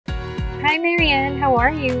Hi, Marianne. How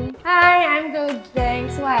are you? Hi, I'm good.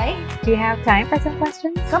 Thanks. Why? Do you have time for some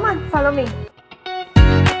questions? Come on, follow me.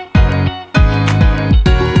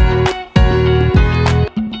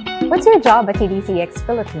 What's your job at TDCX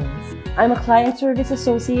Philippines? I'm a client service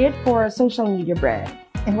associate for a social media brand.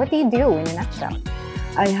 And what do you do in a nutshell?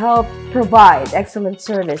 I help provide excellent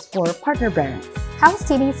service for partner brands. How's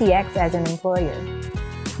TDCX as an employer?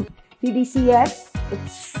 TDCX,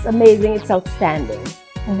 it's amazing, it's outstanding.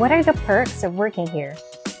 And what are the perks of working here?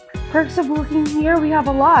 Perks of working here, we have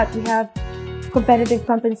a lot. We have competitive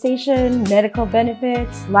compensation, medical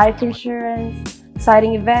benefits, life insurance,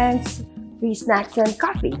 exciting events, free snacks and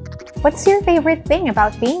coffee. What's your favorite thing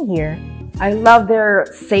about being here? I love their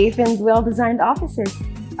safe and well-designed offices.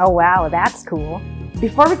 Oh wow, that's cool.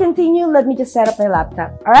 Before we continue, let me just set up my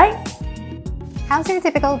laptop, alright? How's your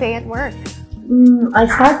typical day at work? I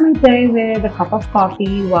start my day with a cup of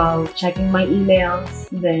coffee while checking my emails,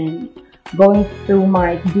 then going through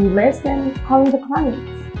my to-do list and calling the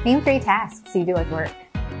clients. Name 3 tasks you do at work.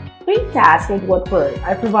 3 tasks at what work.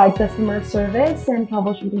 I provide customer service and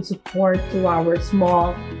troubleshooting support to our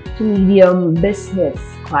small to medium business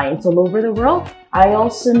clients all over the world. I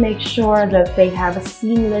also make sure that they have a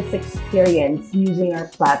seamless experience using our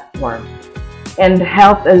platform and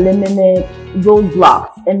help eliminate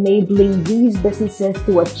roadblocks, enabling these businesses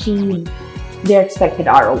to achieve their expected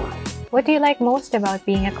ROI. What do you like most about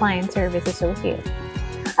being a client service associate?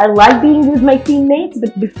 I like being with my teammates,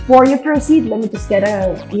 but before you proceed, let me just get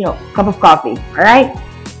a cup of coffee, all right?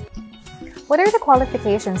 What are the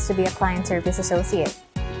qualifications to be a client service associate?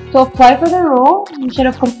 To apply for the role, you should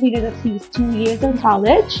have completed at least 2 years in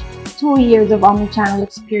college, 2 years of omnichannel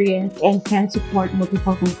experience, and can support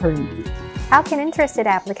multiple concurrencies. How can interested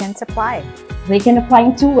applicants apply? They can apply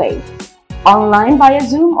in 2 ways, online via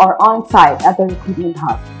Zoom or on-site at the recruitment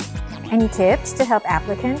hub. Any tips to help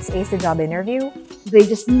applicants ace the job interview? They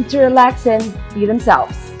just need to relax and be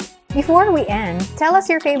themselves. Before we end, tell us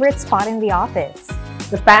your favorite spot in the office.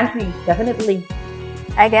 The pantry, definitely.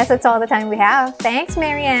 I guess that's all the time we have. Thanks,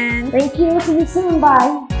 Marianne. Thank you. See you soon.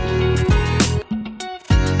 Bye.